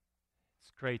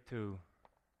It's great to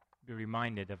be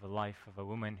reminded of a life of a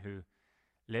woman who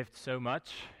lived so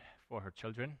much for her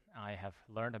children. I have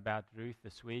learned about Ruth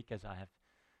this week as I have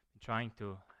been trying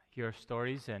to hear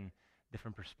stories and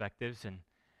different perspectives. And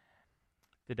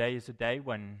today is a day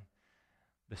when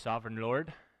the Sovereign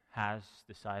Lord has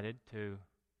decided to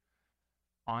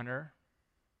honor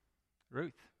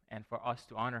Ruth and for us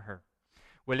to honor her.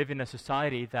 We live in a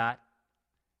society that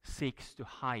seeks to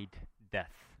hide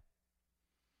death.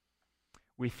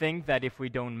 We think that if we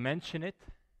don't mention it,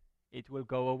 it will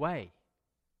go away.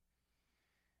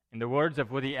 In the words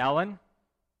of Woody Allen,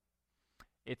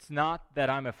 it's not that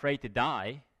I'm afraid to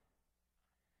die,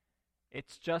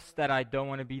 it's just that I don't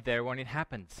want to be there when it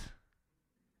happens.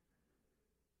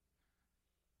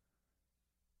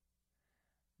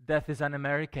 Death is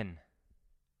un-American,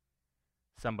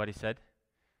 somebody said.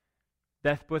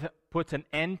 Death puts an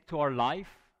end to our life,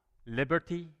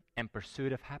 liberty, and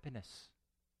pursuit of happiness.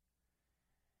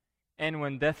 And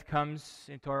when death comes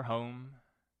into our home,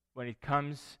 when it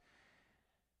comes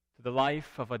to the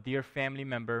life of a dear family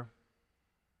member,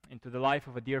 into the life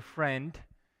of a dear friend,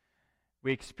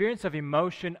 we experience an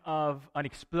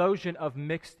explosion of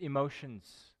mixed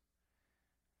emotions.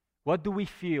 What do we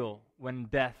feel when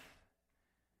death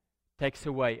takes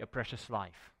away a precious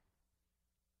life?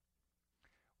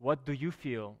 What do you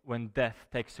feel when death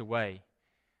takes away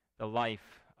the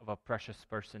life of a precious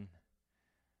person?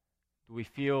 Do we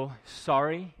feel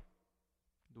sorry?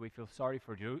 Do we feel sorry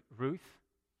for Ruth?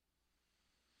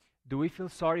 Do we feel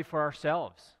sorry for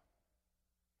ourselves?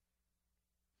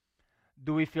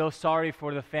 Do we feel sorry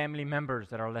for the family members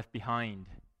that are left behind?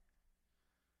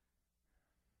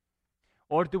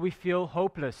 Or do we feel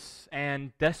hopeless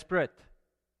and desperate,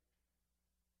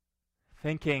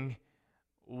 thinking,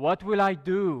 what will I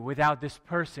do without this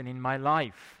person in my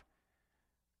life?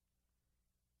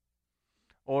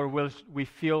 Or will we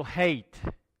feel hate?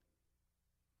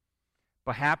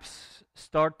 Perhaps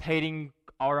start hating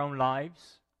our own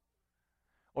lives?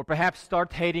 Or perhaps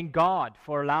start hating God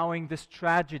for allowing this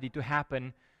tragedy to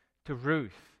happen to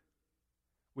Ruth?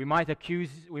 We might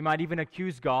even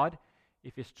accuse God.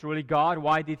 If it's truly God,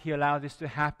 why did He allow this to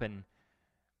happen?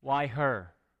 Why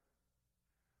her?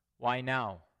 Why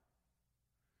now?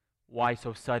 Why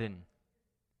so sudden?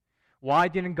 Why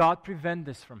didn't God prevent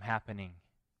this from happening?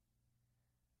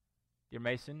 Dear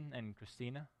Mason and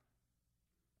Christina,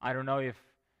 I don't know if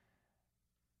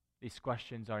these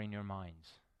questions are in your minds.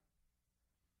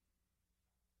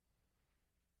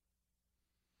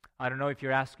 I don't know if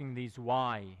you're asking these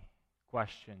why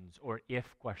questions or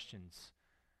if questions.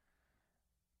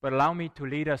 But allow me to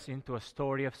lead us into a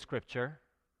story of Scripture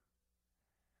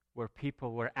where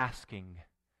people were asking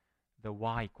the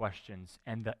why questions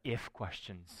and the if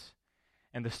questions.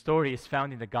 And the story is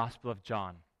found in the Gospel of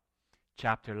John,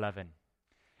 chapter 11.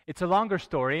 It's a longer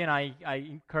story, and I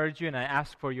encourage you and I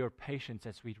ask for your patience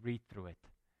as we read through it.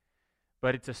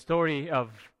 But it's a story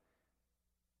of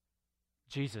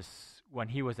Jesus when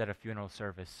He was at a funeral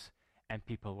service and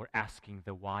people were asking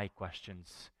the why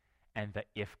questions and the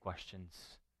if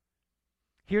questions.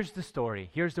 Here's the story.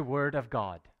 Here's the Word of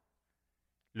God.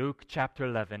 Luke chapter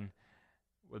 11.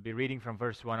 We'll be reading from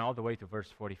verse 1 all the way to verse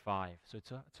 45. So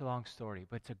it's a long story,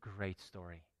 but it's a great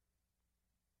story.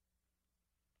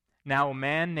 Now a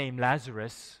man named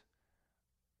Lazarus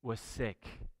was sick.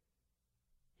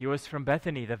 He was from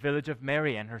Bethany, the village of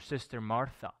Mary and her sister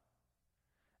Martha.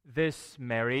 This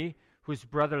Mary, whose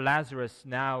brother Lazarus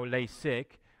now lay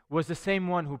sick, was the same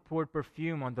one who poured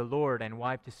perfume on the Lord and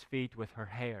wiped His feet with her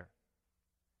hair.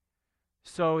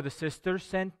 So the sisters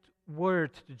sent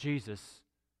word to Jesus,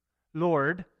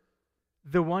 Lord,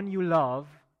 the one you love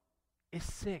is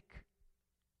sick.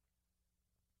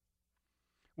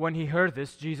 When He heard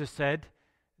this, Jesus said,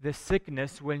 the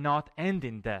sickness will not end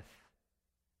in death.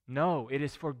 No, it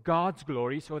is for God's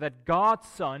glory, so that God's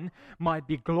Son might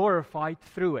be glorified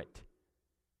through it.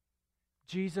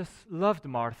 Jesus loved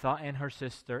Martha and her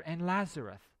sister and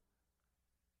Lazarus.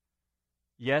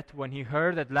 Yet when He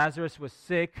heard that Lazarus was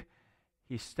sick,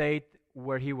 He stayed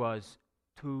where he was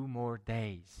 2 more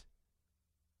days.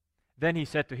 Then He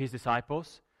said to His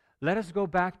disciples, let us go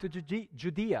back to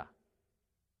Judea.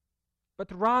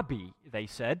 But Rabbi, they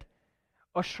said,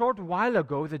 a short while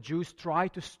ago the Jews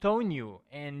tried to stone you,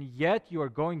 and yet you are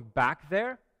going back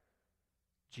there?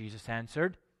 Jesus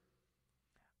answered,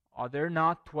 are there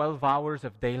not 12 hours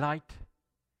of daylight?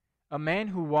 A man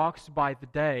who walks by the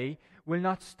day will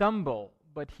not stumble,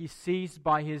 but he sees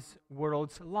by his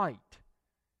world's light.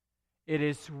 It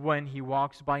is when he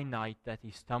walks by night that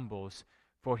he stumbles,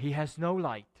 for he has no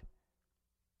light.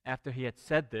 After He had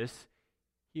said this,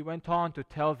 He went on to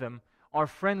tell them Our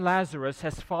friend Lazarus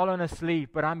has fallen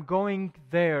asleep, but I'm going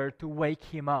there to wake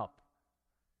him up."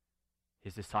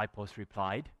 His disciples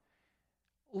replied,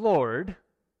 "Lord,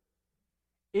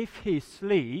 if he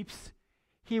sleeps,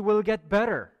 he will get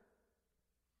better."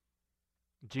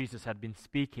 Jesus had been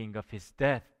speaking of his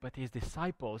death, but his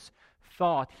disciples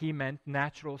thought he meant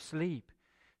natural sleep.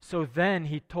 So then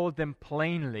he told them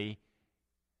plainly,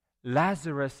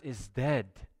 "Lazarus is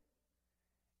dead,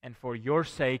 and for your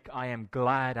sake I am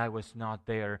glad I was not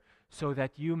there, so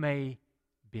that you may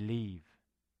believe.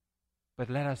 But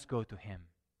let us go to him."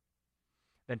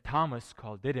 Then Thomas,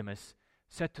 called Didymus,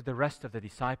 said to the rest of the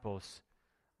disciples,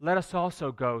 "Let us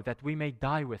also go, that we may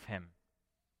die with him."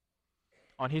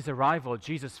 On his arrival,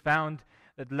 Jesus found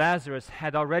that Lazarus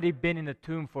had already been in the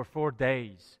tomb for 4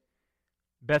 days.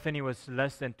 Bethany was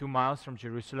less than 2 miles from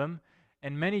Jerusalem,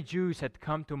 and many Jews had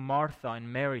come to Martha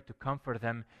and Mary to comfort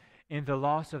them in the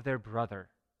loss of their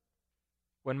brother.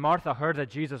 When Martha heard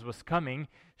that Jesus was coming,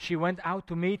 she went out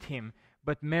to meet him,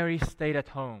 but Mary stayed at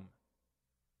home.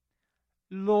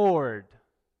 "Lord,"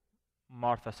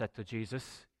 Martha said to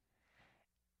Jesus,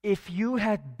 "if you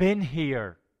had been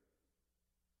here,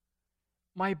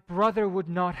 my brother would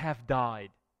not have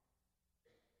died.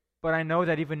 But I know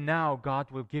that even now God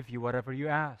will give you whatever you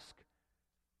ask."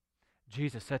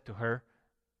 Jesus said to her,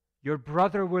 "Your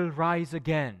brother will rise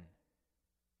again."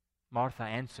 Martha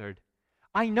answered,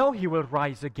 "I know he will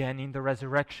rise again in the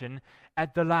resurrection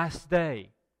at the last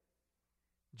day."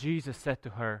 Jesus said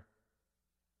to her,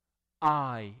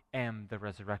 "I am the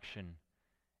resurrection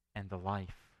and the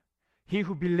life. He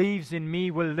who believes in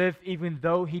me will live even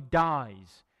though he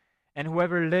dies, and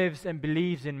whoever lives and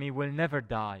believes in me will never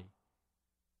die.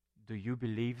 Do you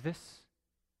believe this?"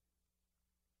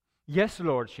 "Yes,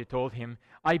 Lord," she told him,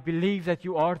 "I believe that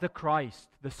you are the Christ,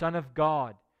 the Son of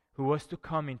God, who was to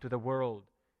come into the world."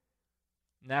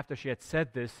 And after she had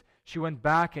said this, she went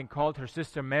back and called her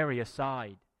sister Mary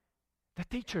aside. "The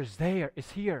teacher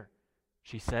is here,"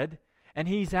 she said, "and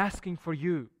he is asking for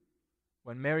you."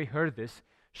 When Mary heard this,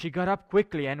 she got up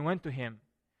quickly and went to him.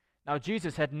 Now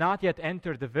Jesus had not yet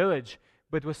entered the village,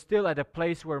 but was still at a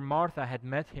place where Martha had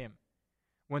met him.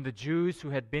 When the Jews who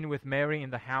had been with Mary in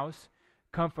the house,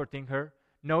 comforting her,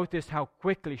 noticed how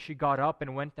quickly she got up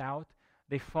and went out,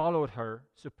 they followed her,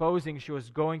 supposing she was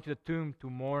going to the tomb to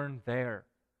mourn there.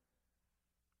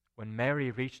 When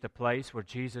Mary reached the place where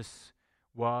Jesus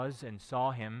was and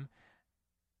saw him,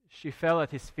 she fell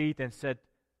at his feet and said,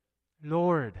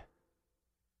 "Lord,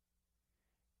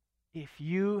 if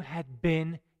you had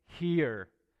been here,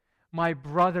 my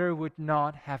brother would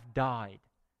not have died."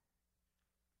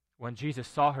 When Jesus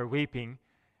saw her weeping,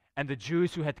 and the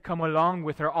Jews who had come along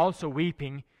with her also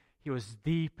weeping, he was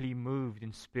deeply moved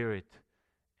in spirit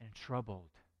and troubled.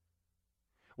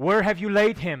 "Where have you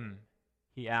laid him?"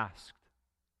 he asked.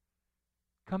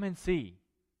 "Come and see,"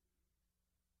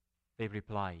 they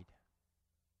replied.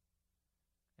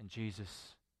 And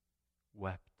Jesus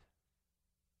wept.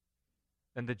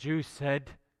 Then the Jews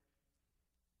said,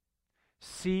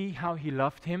 "See how he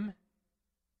loved him?"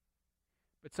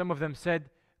 But some of them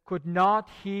said, "Could not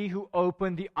he who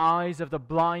opened the eyes of the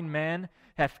blind man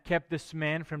have kept this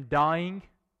man from dying?"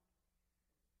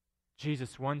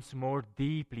 Jesus, once more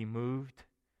deeply moved,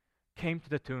 came to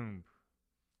the tomb.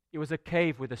 It was a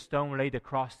cave with a stone laid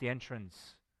across the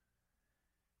entrance.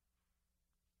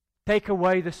 "Take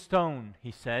away the stone,"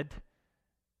 he said.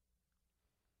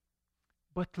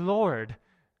 "But Lord,"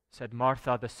 said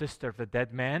Martha, the sister of the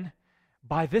dead man,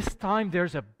 "by this time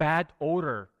there's a bad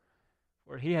odor,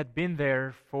 for he had been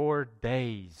there 4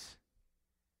 days."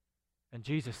 And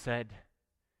Jesus said,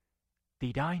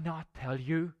 "Did I not tell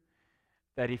you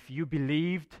that if you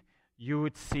believed, you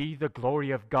would see the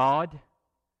glory of God?"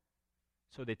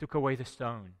 So they took away the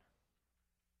stone.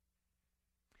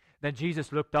 Then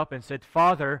Jesus looked up and said,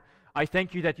 "Father, I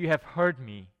thank you that you have heard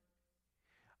me.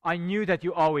 I knew that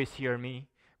you always hear me,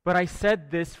 but I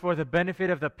said this for the benefit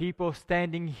of the people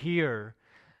standing here,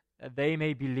 that they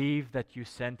may believe that you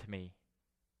sent me."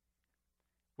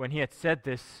 When he had said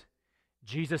this,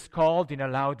 Jesus called in a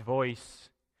loud voice,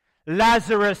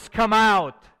 "Lazarus, come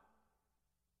out!"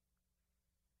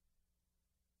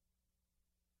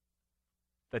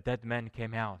 The dead man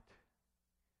came out,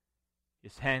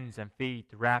 his hands and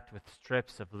feet wrapped with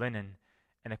strips of linen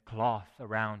and a cloth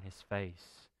around his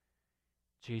face.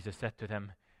 Jesus said to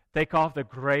them, "Take off the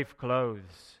grave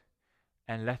clothes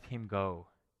and let him go."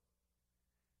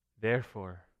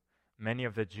 Therefore, many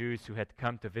of the Jews who had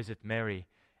come to visit Mary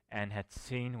and had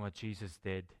seen what Jesus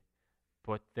did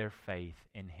put their faith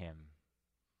in him.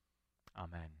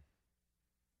 Amen.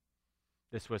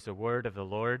 This was the word of the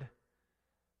Lord,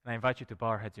 and I invite you to bow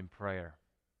our heads in prayer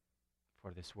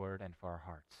for this word and for our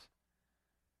hearts.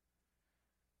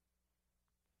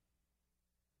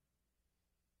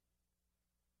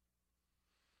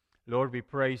 Lord, we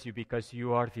praise you because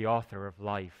you are the author of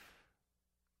life.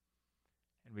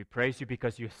 And we praise you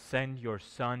because you sent your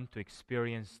Son to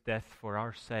experience death for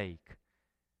our sake.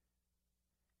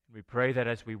 We pray that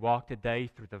as we walk today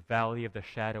through the valley of the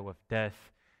shadow of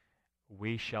death,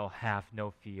 we shall have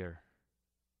no fear.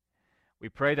 We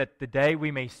pray that today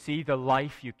we may see the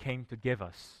life you came to give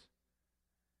us.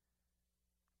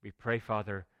 We pray,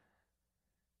 Father,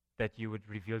 that you would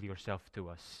reveal yourself to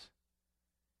us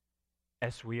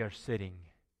as we are sitting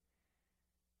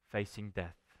facing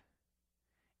death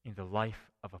in the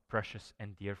life of a precious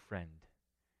and dear friend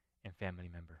and family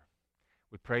member.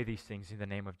 We pray these things in the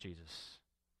name of Jesus.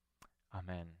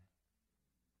 Amen.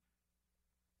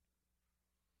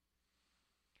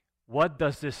 What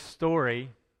does this story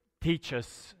teach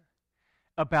us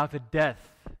about the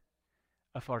death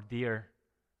of our dear,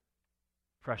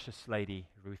 precious lady,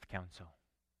 Ruth Council?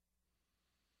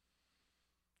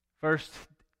 First,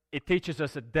 it teaches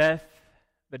us that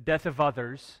the death of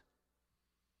others,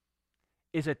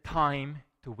 is a time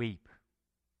to weep.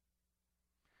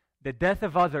 The death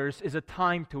of others is a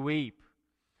time to weep.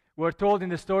 We're told in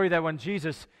the story that when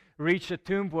Jesus reached the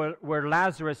tomb where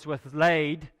Lazarus was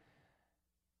laid,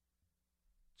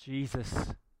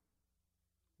 Jesus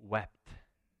wept.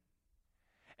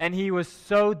 And he was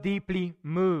so deeply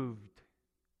moved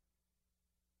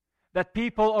that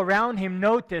people around him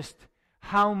noticed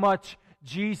how much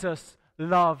Jesus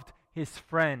loved his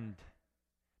friend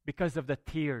because of the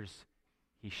tears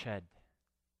he shed.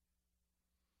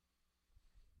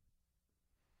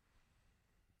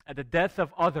 At the death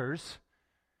of others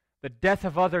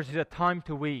is a time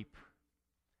to weep.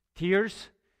 Tears,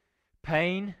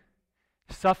 pain,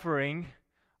 suffering,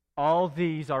 all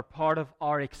these are part of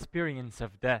our experience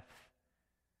of death.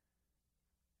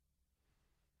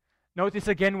 Notice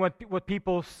again what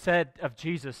people said of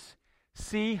Jesus.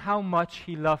 See how much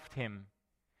he loved him.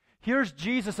 Here's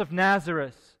Jesus of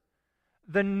Nazareth,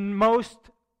 the most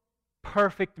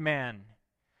perfect man,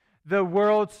 the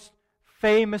world's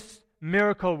famous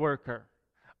miracle worker,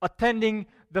 attending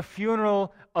the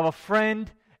funeral of a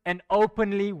friend and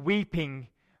openly weeping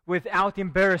without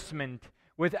embarrassment,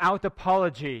 without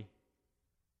apology.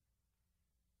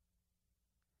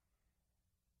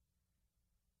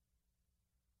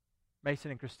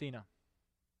 Mason and Christina,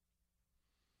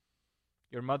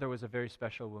 your mother was a very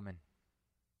special woman.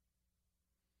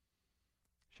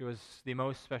 She was the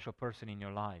most special person in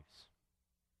your lives.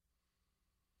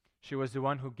 She was the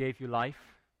one who gave you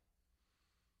life.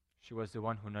 She was the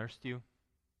one who nursed you.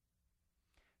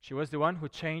 She was the one who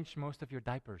changed most of your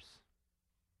diapers.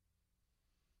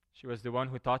 She was the one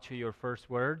who taught you your first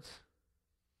words,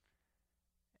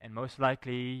 and most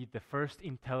likely the first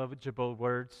intelligible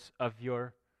words of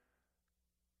your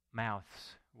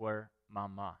mouths were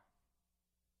Mama.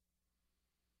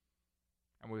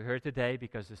 And we're here today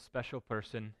because a special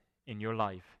person in your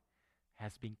life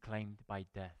has been claimed by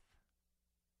death.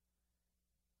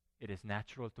 It is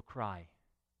natural to cry.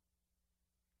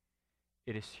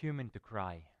 It is human to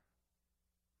cry.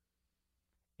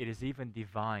 It is even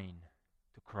divine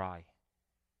to cry.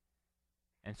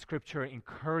 And Scripture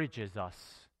encourages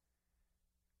us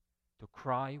to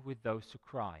cry with those who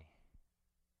cry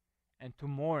and to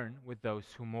mourn with those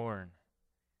who mourn.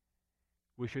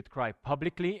 We should cry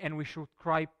publicly and we should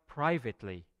cry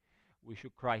privately. We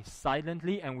should cry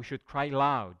silently and we should cry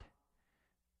loud.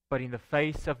 But in the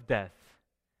face of death,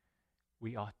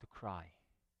 we ought to cry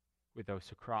with those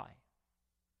who cry.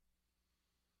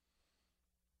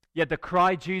 Yet the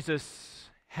cry Jesus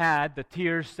had, the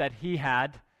tears that he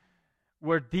had,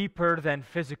 were deeper than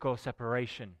physical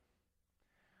separation.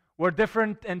 Were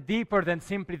different and deeper than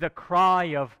simply the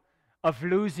cry of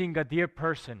losing a dear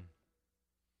person.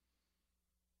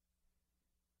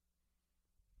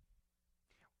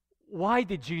 Why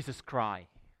did Jesus cry?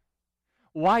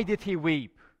 Why did he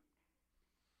weep?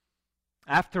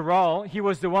 After all, he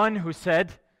was the one who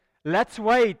said, "Let's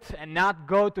wait and not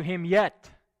go to him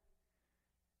yet."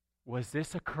 Was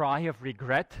this a cry of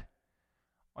regret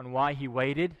on why he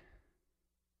waited?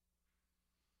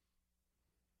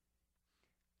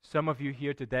 Some of you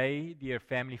here today, dear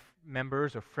family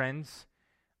members or friends,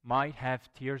 might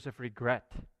have tears of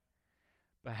regret.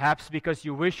 Perhaps because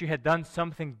you wish you had done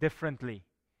something differently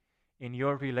in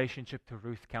your relationship to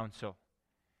Ruth Council.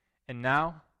 And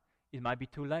now, it might be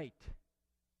too late.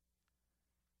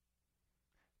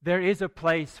 There is a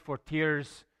place for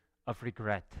tears of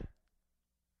regret.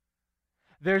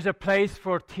 There's a place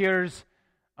for tears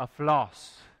of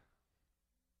loss.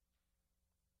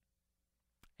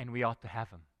 And we ought to have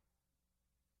them.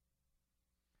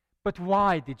 But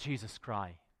why did Jesus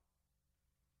cry?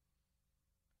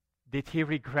 Did he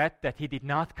regret that he did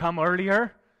not come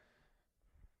earlier?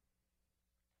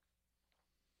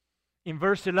 In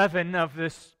verse 11 of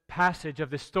this passage, of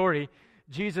this story,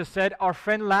 Jesus said, "Our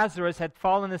friend Lazarus had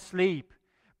fallen asleep,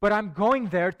 but I'm going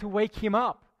there to wake him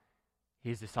up."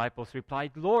 His disciples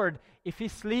replied, "Lord, if he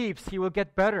sleeps, he will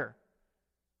get better."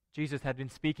 Jesus had been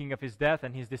speaking of his death,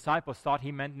 and his disciples thought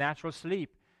he meant natural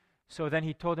sleep. So then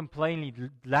he told them plainly,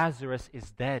 "Lazarus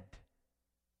is dead."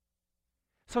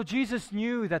 So Jesus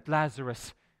knew that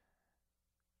Lazarus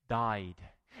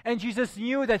died. And Jesus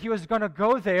knew that he was going to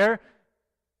go there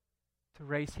to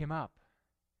raise him up,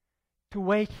 to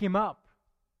wake him up.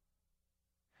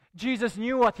 Jesus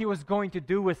knew what he was going to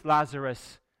do with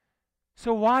Lazarus.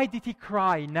 So why did he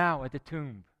cry now at the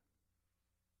tomb?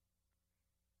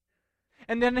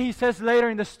 And then he says later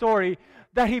in the story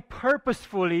that he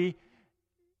purposefully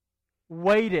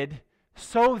waited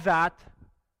so that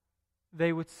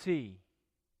they would see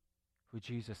who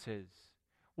Jesus is.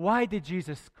 Why did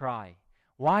Jesus cry?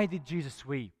 Why did Jesus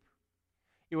weep?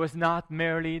 It was not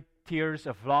merely tears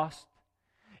of loss.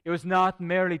 It was not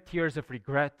merely tears of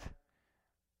regret.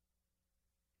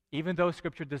 Even though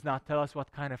Scripture does not tell us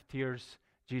what kind of tears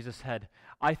Jesus had,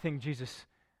 I think Jesus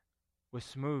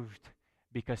was moved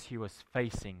because he was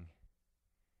facing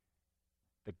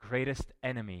the greatest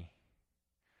enemy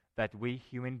that we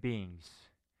human beings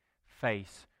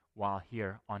face while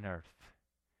here on earth.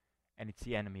 And it's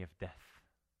the enemy of death.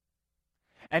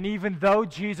 And even though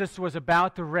Jesus was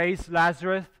about to raise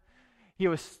Lazarus, he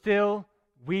was still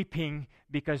weeping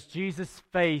because Jesus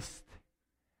faced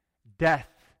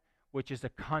death, which is a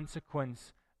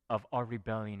consequence of our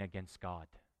rebellion against God.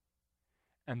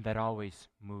 And that always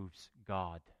moves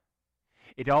God.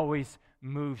 It always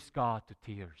moves God to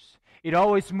tears. It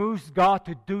always moves God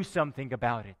to do something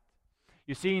about it.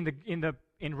 You see,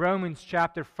 in Romans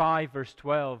chapter 5, verse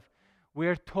 12, we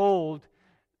are told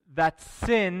that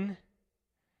sin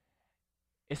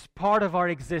is part of our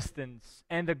existence,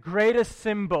 and the greatest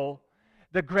symbol,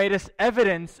 the greatest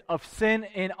evidence of sin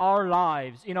in our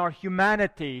lives, in our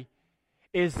humanity,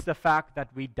 is the fact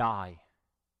that we die.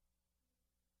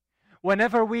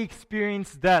 Whenever we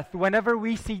experience death, whenever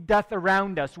we see death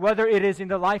around us, whether it is in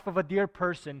the life of a dear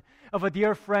person, of a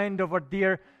dear friend, of a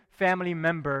dear family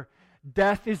member,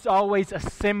 death is always a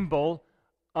symbol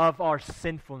of our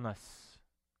sinfulness.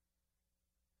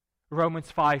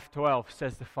 Romans 5:12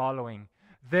 says the following,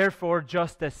 "Therefore,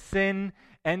 just as sin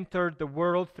entered the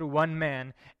world through one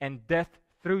man, and death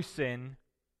through sin,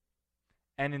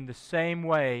 and in the same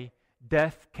way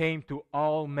death came to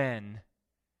all men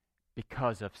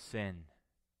because of sin."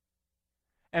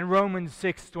 And Romans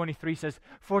 6:23 says,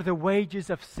 "For the wages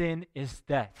of sin is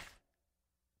death."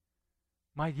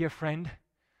 My dear friend,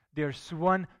 there's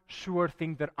one sure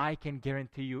thing that I can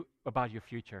guarantee you about your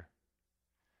future.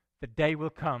 The day will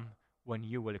come when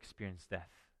you will experience death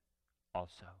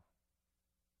also.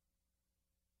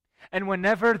 And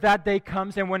whenever that day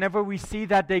comes, and whenever we see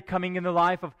that day coming in the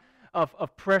life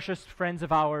of precious friends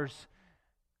of ours,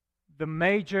 the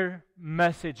major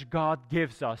message God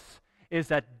gives us is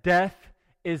that death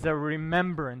is a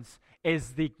remembrance,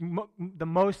 is the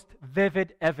most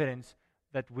vivid evidence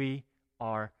that we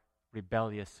are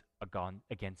rebellious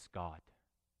against God.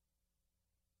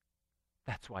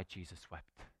 That's why Jesus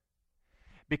wept.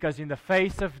 Because in the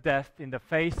face of death, in the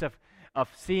face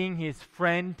of seeing his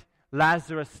friend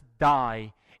Lazarus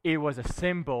die, it was a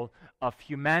symbol of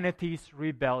humanity's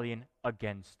rebellion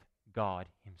against God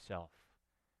himself.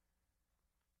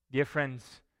 Dear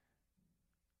friends,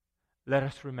 let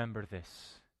us remember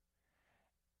this.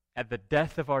 At the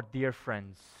death of our dear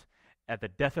friends, at the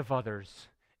death of others,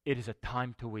 it is a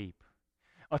time to weep.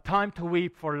 A time to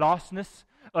weep for lostness,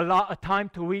 a time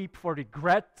to weep for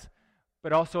regret,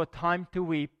 but also a time to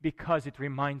weep because it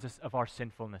reminds us of our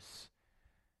sinfulness.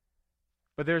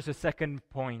 But there's a second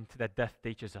point that death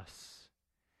teaches us.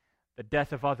 The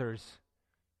death of others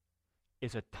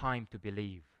is a time to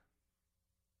believe.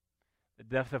 The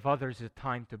death of others is a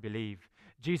time to believe.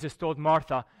 Jesus told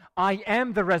Martha, "I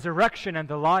am the resurrection and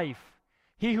the life.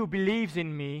 He who believes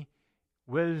in me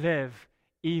will live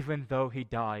even though he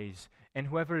dies. And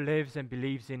whoever lives and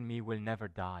believes in me will never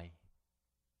die."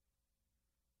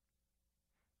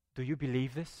 Do you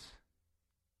believe this?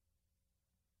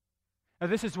 Now,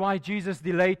 this is why Jesus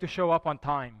delayed to show up on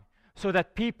time, so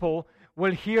that people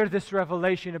will hear this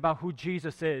revelation about who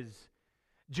Jesus is.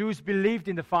 Jews believed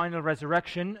in the final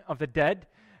resurrection of the dead,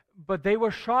 but they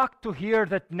were shocked to hear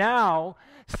that now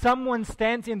someone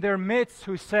stands in their midst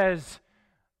who says,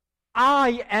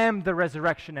 "I am the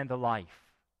resurrection and the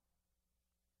life."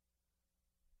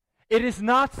 It is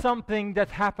not something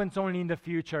that happens only in the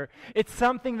future. It's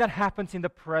something that happens in the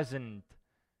present.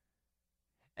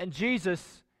 And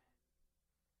Jesus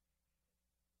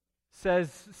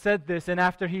said this, and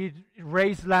after he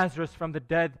raised Lazarus from the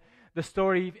dead, the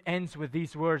story ends with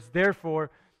these words: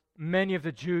 "Therefore, many of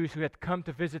the Jews who had come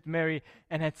to visit Mary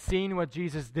and had seen what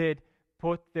Jesus did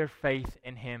put their faith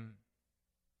in him."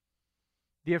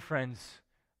 Dear friends,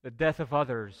 the death of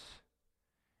others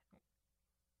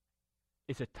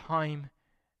is a time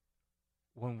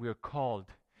when we are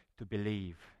called to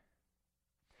believe.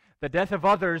 The death of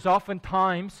others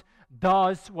oftentimes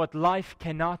does what life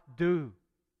cannot do.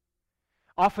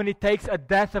 Often it takes a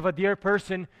death of a dear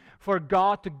person for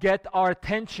God to get our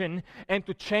attention and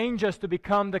to change us to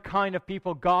become the kind of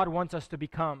people God wants us to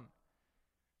become.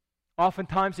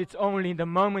 Oftentimes it's only in the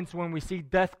moments when we see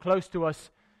death close to us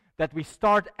that we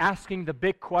start asking the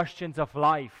big questions of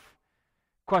life.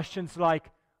 Questions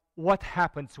like, what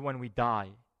happens when we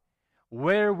die?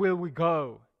 Where will we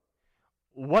go?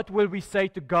 What will we say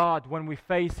to God when we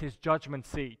face His judgment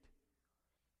seat?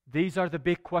 These are the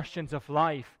big questions of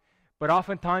life, but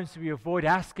oftentimes we avoid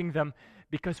asking them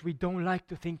because we don't like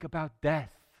to think about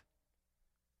death.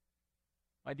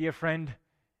 My dear friend,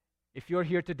 if you're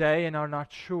here today and are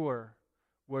not sure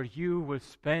where you will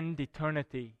spend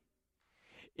eternity,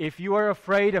 if you are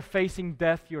afraid of facing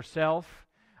death yourself,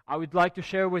 I would like to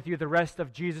share with you the rest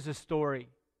of Jesus' story.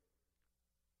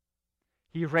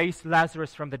 He raised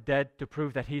Lazarus from the dead to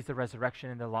prove that He's the resurrection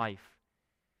and the life.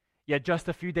 Yet just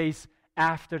a few days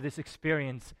after this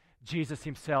experience, Jesus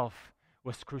Himself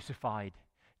was crucified.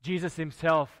 Jesus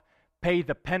Himself paid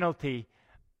the penalty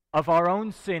of our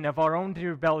own sin, of our own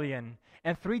rebellion.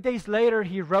 And 3 days later,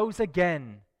 He rose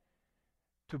again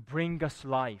to bring us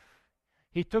life.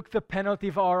 He took the penalty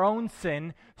of our own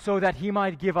sin so that He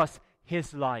might give us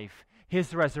His life,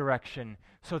 His resurrection,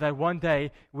 so that one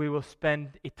day we will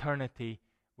spend eternity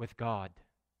with God.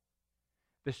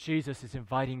 This Jesus is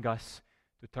inviting us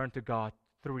to turn to God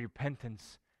through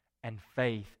repentance and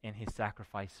faith in His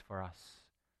sacrifice for us.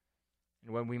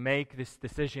 And when we make this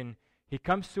decision, He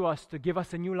comes to us to give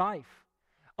us a new life,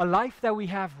 a life that we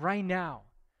have right now,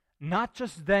 not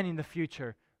just then in the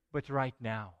future, but right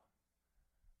now.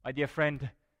 My dear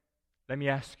friend, let me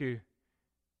ask you,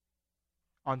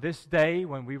 on this day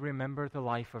when we remember the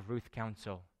life of Ruth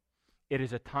Council, it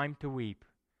is a time to weep,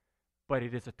 but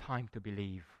it is a time to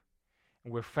believe.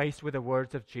 And we're faced with the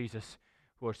words of Jesus,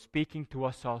 who are speaking to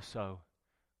us also.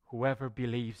 Whoever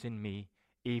believes in me,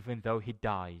 even though he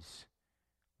dies,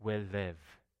 will live.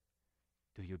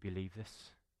 Do you believe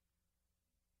this?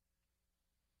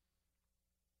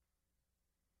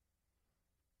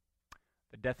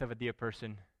 The death of a dear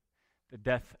person, the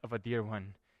death of a dear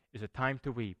one, is a time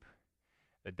to weep.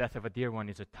 The death of a dear one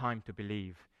is a time to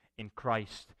believe in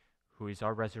Christ, who is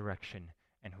our resurrection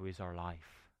and who is our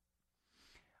life.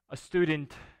 A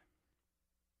student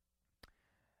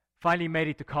finally made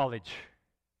it to college.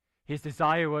 His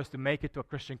desire was to make it to a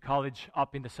Christian college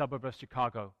up in the suburb of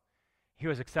Chicago. He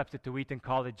was accepted to Wheaton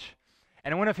College.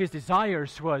 And one of his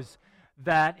desires was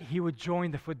that he would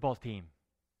join the football team.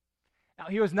 Now,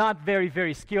 he was not very,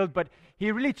 very skilled, but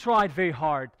he really tried very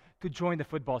hard to join the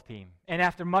football team. And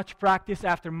after much practice,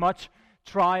 after much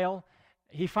trial,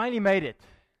 he finally made it.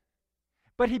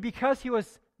 But because he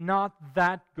was not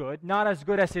that good, not as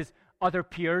good as his other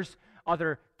peers,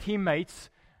 other teammates,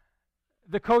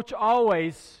 the coach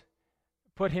always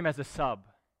put him as a sub.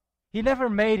 He never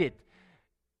made it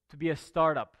to be a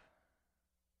startup.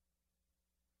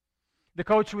 The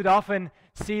coach would often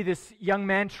see this young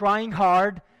man trying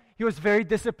hard. He was very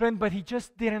disciplined, but he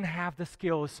just didn't have the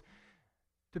skills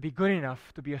to be good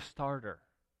enough to be a starter.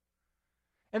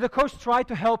 And the coach tried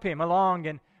to help him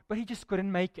along, but he just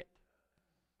couldn't make it.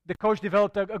 The coach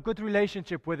developed a good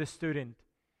relationship with the student.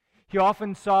 He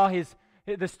often saw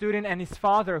the student and his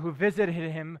father who visited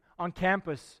him on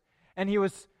campus. And he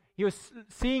was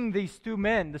seeing these two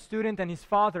men, the student and his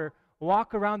father,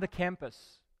 walk around the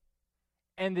campus.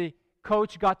 And the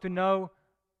coach got to know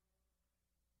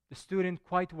the student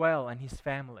quite well and his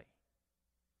family.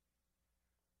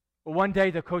 But one day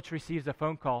the coach receives a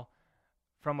phone call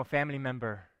from a family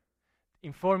member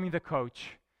informing the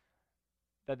coach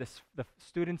that the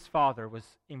student's father was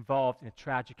involved in a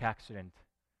tragic accident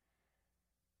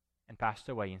and passed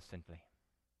away instantly.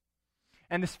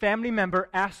 And this family member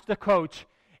asked the coach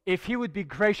if he would be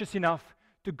gracious enough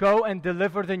to go and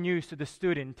deliver the news to the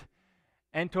student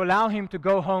and to allow him to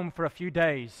go home for a few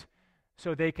days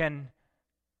so they can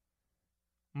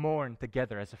mourn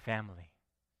together as a family.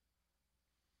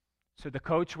 So the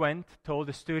coach went, told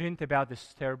the student about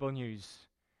this terrible news,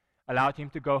 allowed him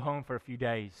to go home for a few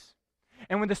days.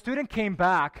 And when the student came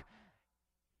back,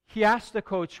 he asked the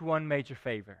coach one major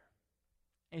favor.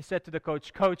 He said to the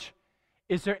coach, "Coach,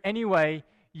 is there any way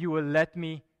you will let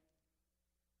me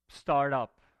start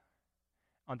up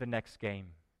on the next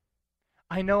game?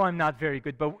 I know I'm not very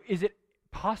good, but is it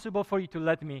possible for you to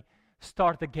let me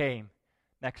start the game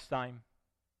next time?"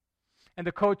 And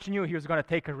the coach knew he was going to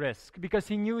take a risk because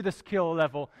he knew the skill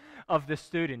level of the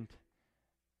student.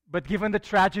 But given the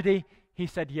tragedy, he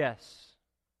said yes.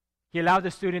 He allowed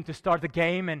the student to start the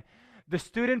game, and the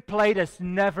student played as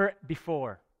never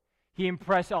before. He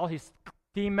impressed all his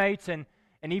teammates, and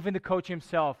even the coach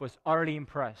himself was utterly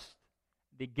impressed.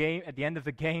 At the end of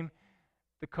the game,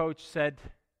 the coach said,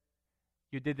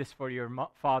 "You did this for your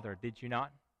father, did you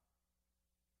not?"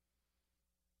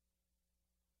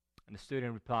 And the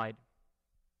student replied,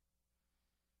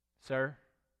 "Sir,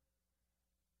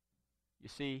 you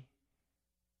see,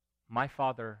 my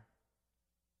father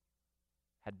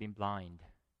had been blind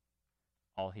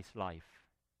all his life,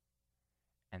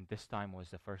 and this time was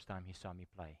the first time he saw me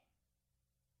play."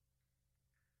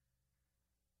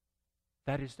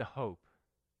 That is the hope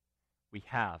we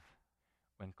have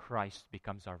when Christ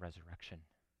becomes our resurrection.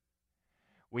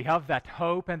 We have that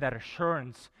hope and that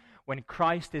assurance when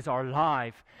Christ is our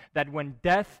life, that when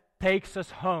death takes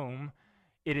us home,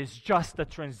 it is just a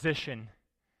transition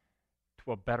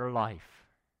to a better life.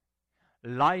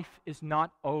 Life is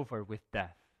not over with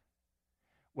death.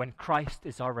 When Christ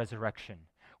is our resurrection,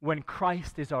 when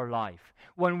Christ is our life,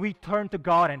 when we turn to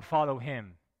God and follow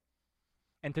Him.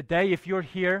 And today, if you're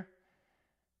here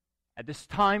at this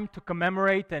time to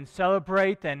commemorate and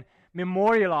celebrate and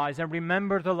memorialize and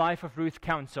remember the life of Ruth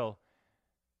Council,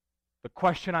 the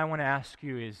question I want to ask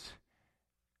you is,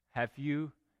 have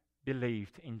you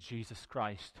believed in Jesus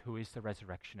Christ, who is the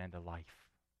resurrection and the life?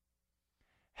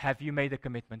 Have you made a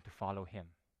commitment to follow Him?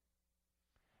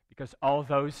 Because all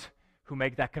those who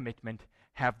make that commitment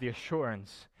have the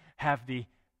assurance, have the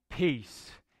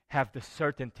peace, have the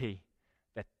certainty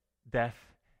that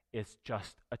death is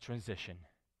just a transition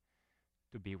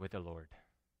to be with the Lord.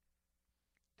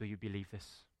 Do you believe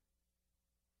this?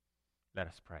 Let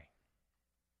us pray.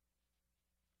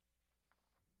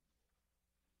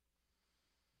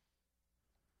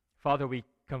 Father, we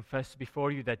confess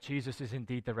before you that Jesus is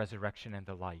indeed the resurrection and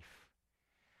the life.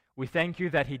 We thank you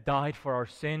that He died for our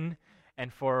sin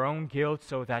and for our own guilt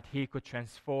so that He could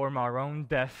transform our own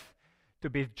death to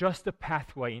be just a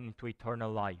pathway into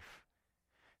eternal life.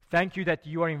 Thank you that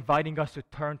you are inviting us to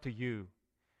turn to you.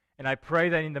 And I pray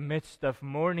that in the midst of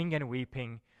mourning and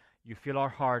weeping, you fill our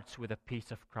hearts with the peace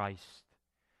of Christ.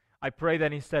 I pray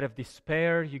that instead of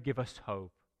despair, you give us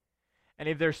hope. And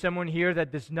if there's someone here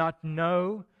that does not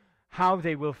know how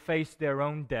they will face their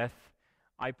own death,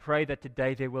 I pray that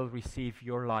today they will receive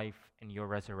your life and your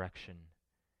resurrection.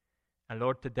 And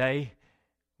Lord, today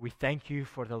we thank you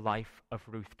for the life of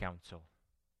Ruth Council.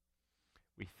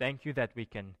 We thank you that we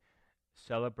can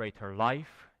celebrate her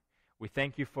life. We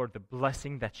thank you for the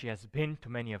blessing that she has been to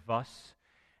many of us.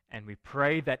 And we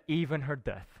pray that even her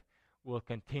death will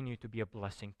continue to be a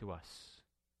blessing to us.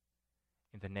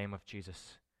 In the name of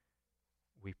Jesus,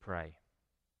 we pray.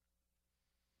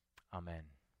 Amen.